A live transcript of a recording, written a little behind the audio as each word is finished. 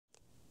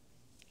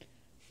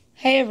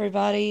Hey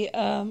everybody,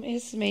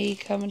 it's me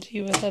coming to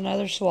you with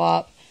another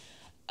swap.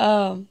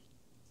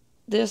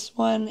 This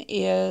one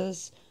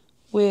is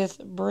with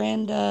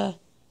Brenda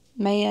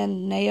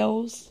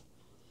MannNails.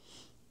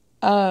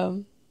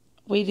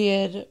 We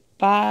did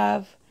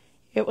 5.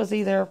 It was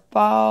either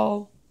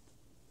fall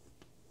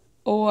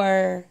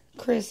or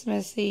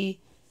Christmassy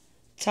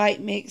type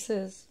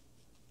mixes.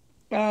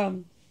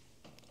 So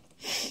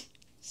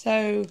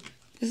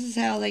this is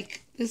how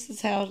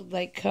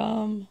they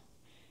come.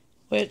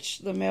 Which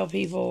the male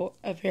people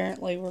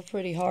apparently were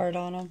pretty hard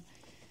on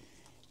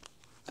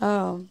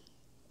them.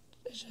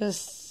 It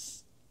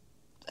just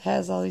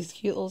has all these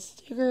cute little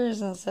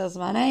stickers and it says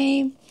my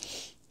name.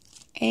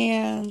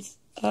 And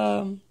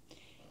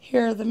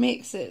here are the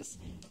mixes.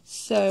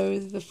 So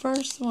the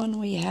first one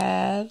we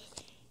have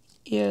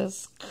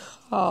is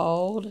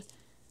called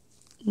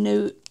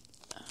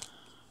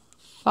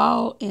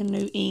Fall in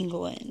New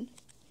England.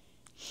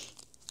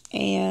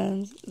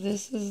 And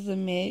this is the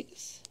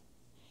mix.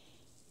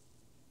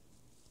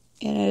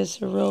 And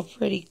it's a real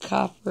pretty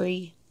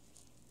coppery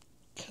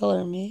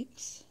color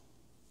mix.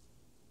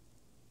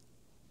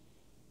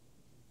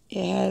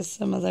 It has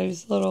some of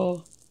those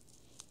little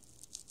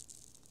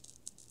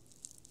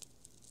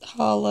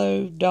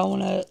hollow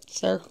donut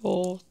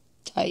circle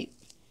type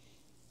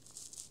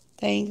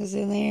things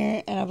in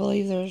there. And I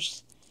believe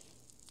there's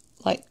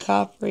like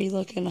coppery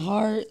looking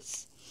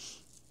hearts.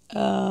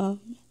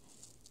 Some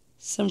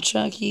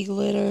chunky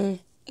glitter.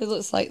 It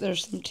looks like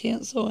there's some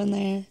tinsel in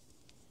there.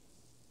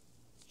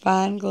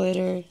 Fine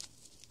glitter,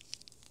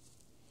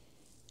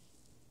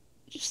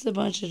 just a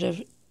bunch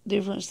of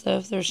different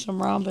stuff. There's some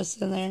rhombus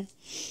in there,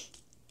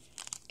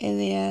 and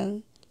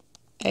then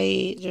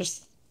a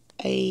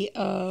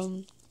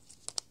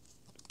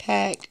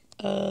pack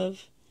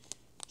of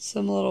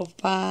some little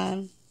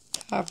fine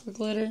copper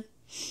glitter,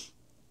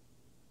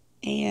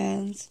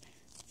 and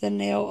the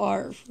nail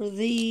art for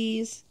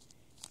these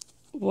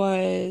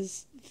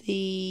was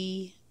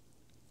these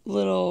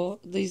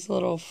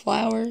little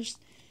flowers,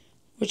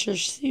 which are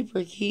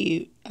super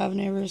cute. I've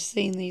never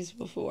seen these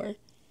before.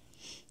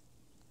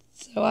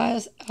 So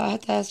I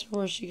had to ask her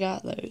where she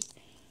got those.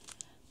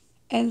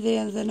 And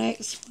then the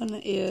next one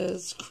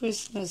is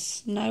Christmas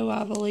Snow,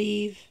 I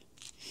believe.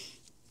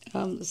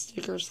 The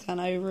sticker's kind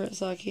of over it,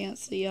 so I can't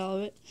see all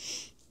of it.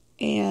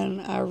 And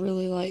I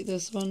really like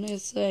this one.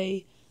 It's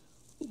a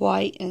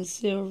white and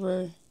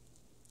silver,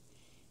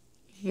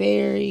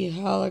 very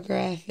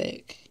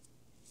holographic,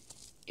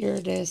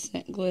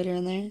 iridescent glitter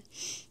in there.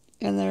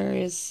 And there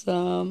is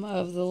some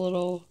of the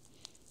little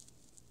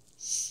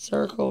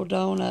circle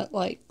donut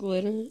like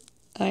glitter.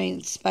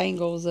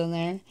 Spangles in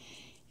there.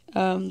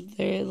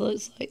 It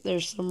looks like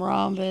there's some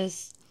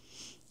rhombus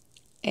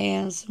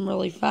and some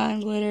really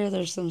fine glitter.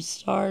 There's some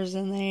stars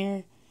in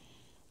there.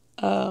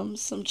 Some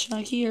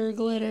chunkier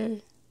glitter.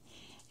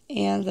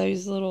 And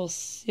those little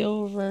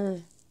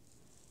silver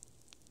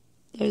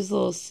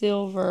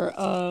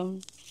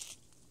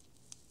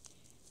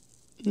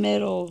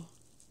metal,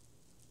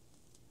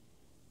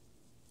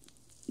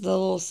 the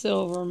little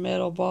silver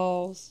metal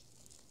balls.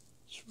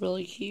 It's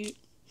really cute.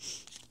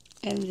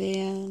 And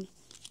then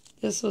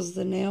this was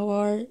the nail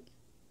art.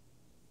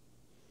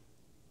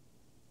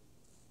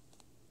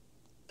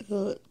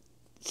 Two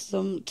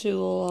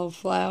little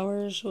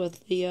flowers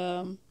with the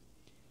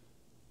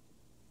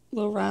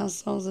little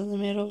rhinestones in the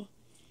middle.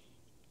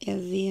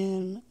 And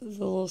then the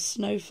little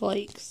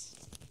snowflakes.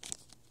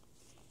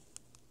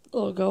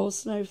 Little gold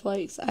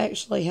snowflakes. I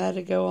actually had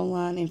to go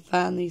online and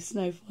find these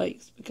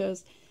snowflakes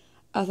because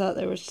I thought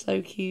they were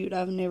so cute.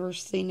 I've never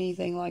seen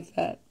anything like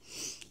that.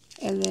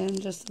 And then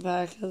just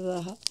a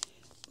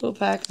little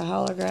pack of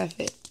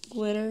holographic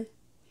glitter,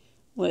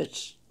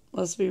 which,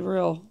 let's be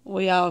real,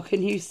 we all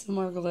can use some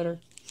more glitter.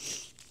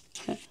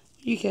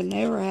 You can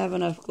never have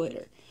enough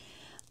glitter.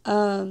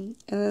 And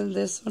then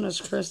this one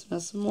is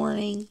Christmas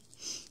morning.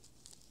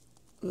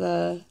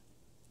 The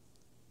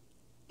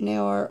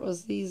nail art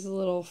was these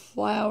little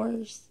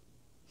flowers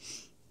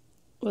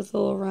with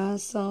little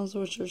rhinestones,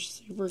 which are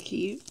super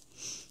cute.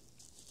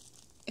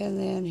 And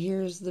then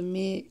here's the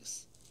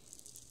mix.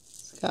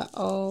 It's got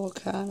all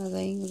kind of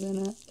things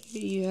in it.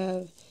 You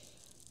have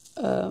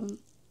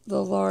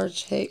the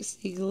large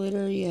hexy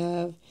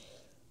glitter.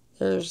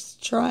 There's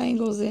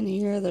triangles in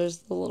here. There's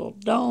the little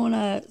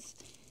donuts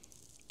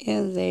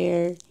in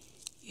there.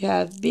 You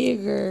have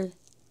bigger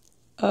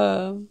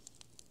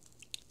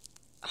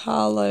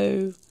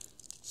hollow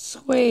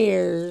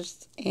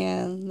squares.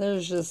 And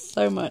there's just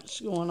so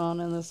much going on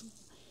in this one.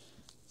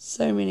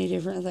 So many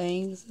different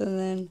things. And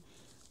then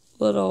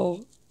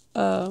little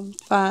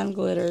fine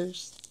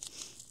glitters.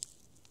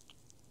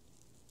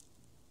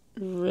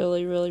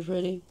 Really, really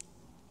pretty.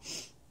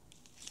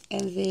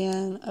 And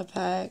then a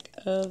pack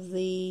of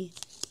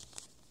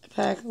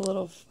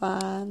little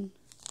fine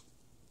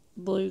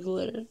blue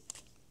glitter.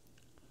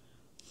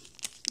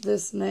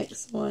 This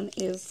next one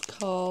is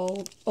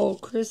called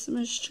Old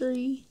Christmas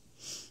Tree.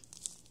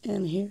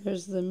 And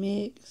here's the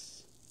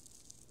mix.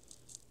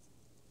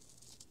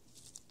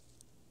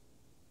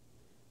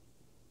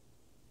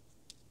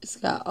 It's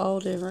got all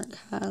different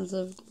kinds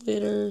of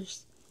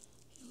glitters.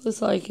 It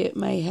looks like it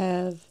might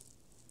have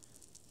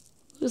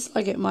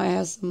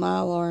some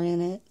mylar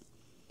in it.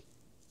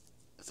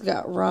 It's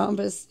got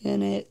rhombus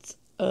in it.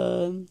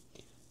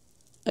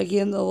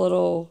 Again, the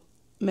little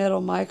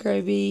metal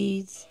micro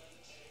beads.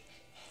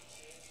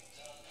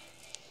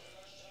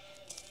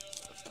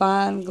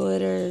 Fine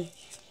glitter,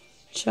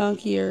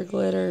 chunkier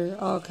glitter,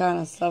 all kind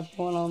of stuff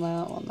going on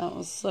that one. That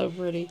was so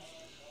pretty.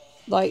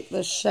 Like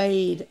the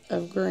shade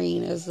of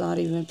green is not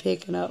even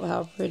picking up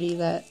how pretty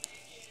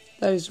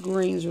those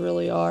greens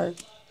really are.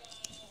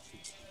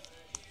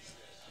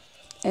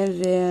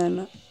 And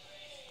then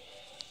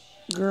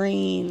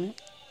green,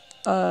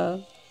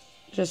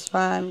 just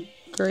fine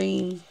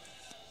green,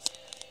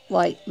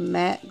 like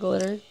matte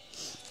glitter.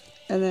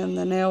 And then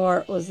the nail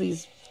art was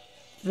these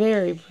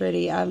very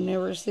pretty. I've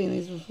never seen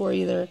these before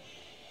either.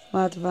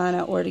 I'll have to find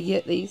out where to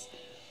get these.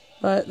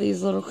 But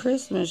these little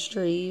Christmas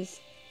trees,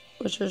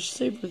 which are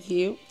super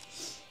cute.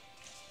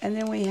 And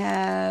then we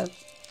have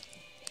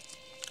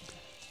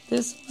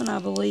this one, I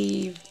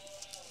believe,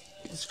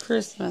 is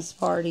Christmas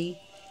Party.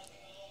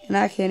 And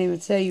I can't even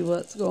tell you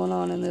what's going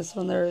on in this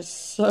one. There is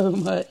so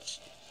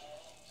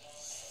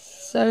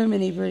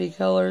many pretty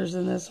colors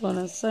in this one,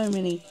 and so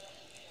many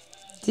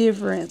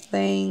different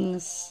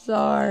things.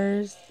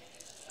 Stars,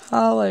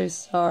 hollow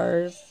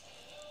stars,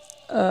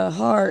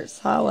 hearts,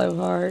 hollow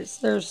hearts.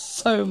 There's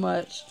so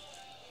much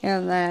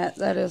in that.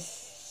 That is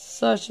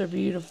such a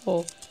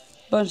beautiful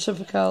bunch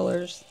of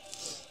colors.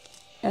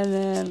 And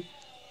then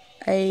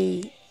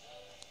a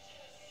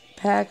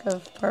pack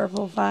of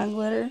purple fine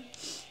glitter.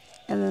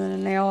 And then the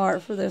nail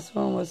art for this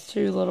one was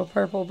 2 little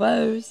purple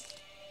bows.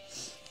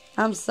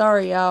 I'm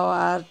sorry, y'all.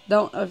 I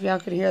don't know if y'all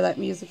could hear that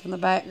music in the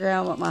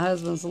background, but my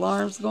husband's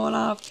alarm's going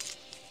off.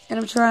 And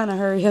I'm trying to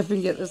hurry up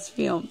and get this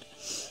filmed.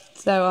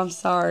 So I'm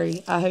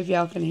sorry. I hope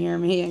y'all can hear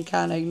me and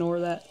kind of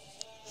ignore that.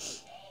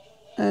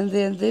 And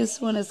then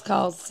this one is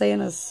called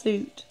Santa's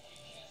Suit.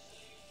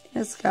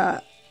 It's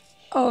got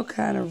all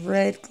kind of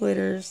red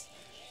glitters,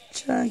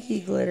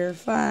 chunky glitter,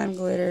 fine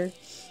glitter.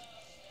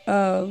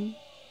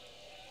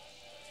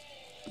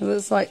 It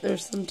looks like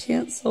there's some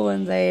tinsel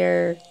in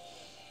there.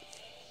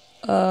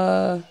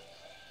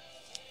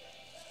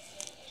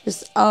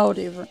 Just all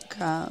different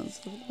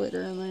kinds of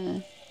glitter in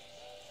there.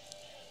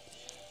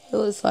 It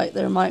looks like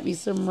there might be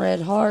some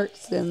red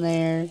hearts in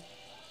there.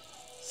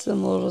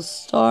 Some little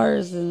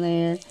stars in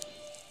there.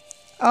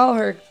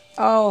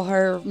 All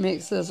her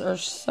mixes are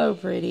so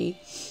pretty.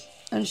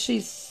 And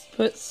she's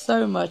put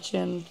so much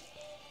into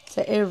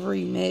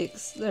every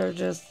mix. They're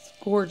just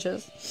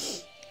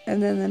gorgeous.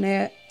 And then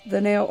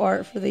the nail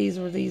art for these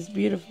were these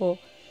beautiful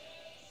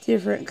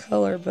different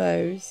color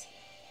bows.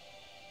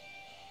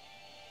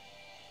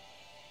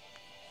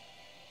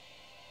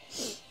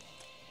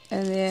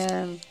 And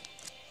then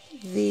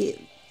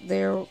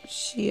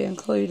she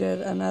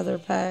included another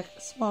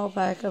small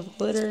pack of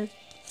glitter.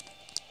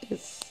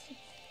 It's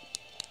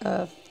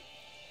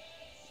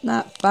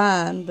not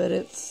fine, but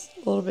it's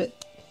a little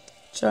bit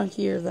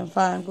chunkier than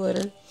fine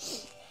glitter.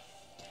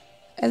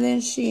 And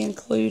then she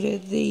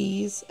included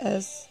these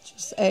as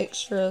just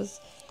extras.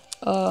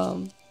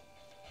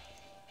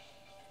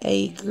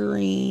 A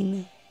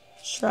green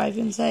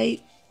striping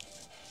tape.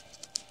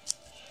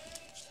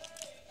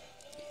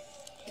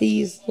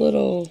 These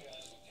little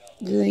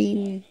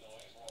green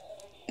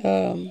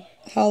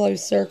hollow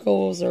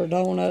circles or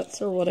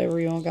donuts or whatever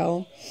you want to call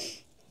them.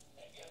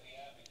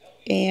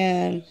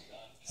 And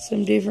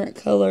some different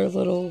color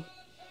little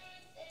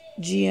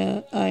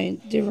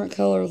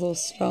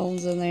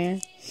stones in there.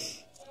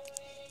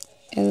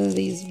 And then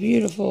these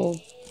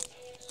beautiful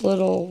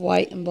little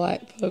white and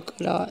black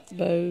polka dot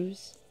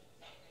bows.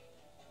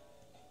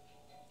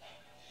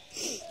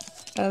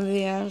 And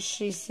then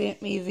she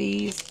sent me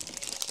these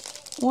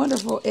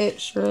wonderful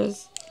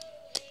extras.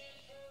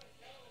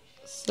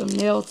 Some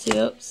nail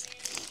tips.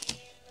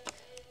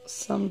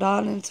 Some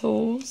dotting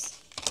tools.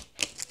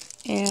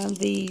 And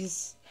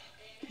these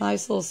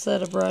nice little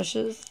set of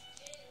brushes.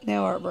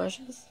 Nail art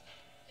brushes.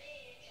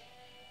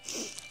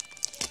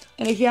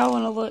 And if y'all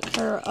want to look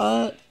her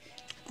up,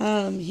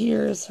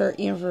 here's her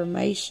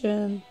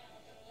information.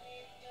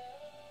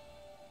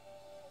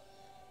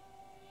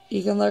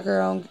 You can look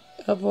her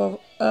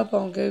up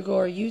on Google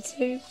or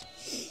YouTube.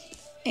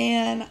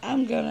 And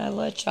I'm going to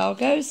let y'all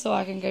go so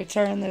I can go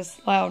turn this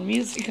loud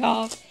music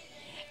off.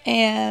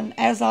 And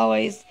as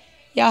always,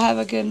 y'all have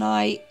a good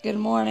night, good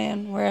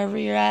morning, wherever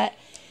you're at.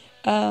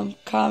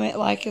 Comment,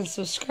 like, and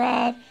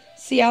subscribe.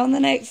 See y'all in the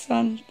next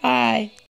one. Bye.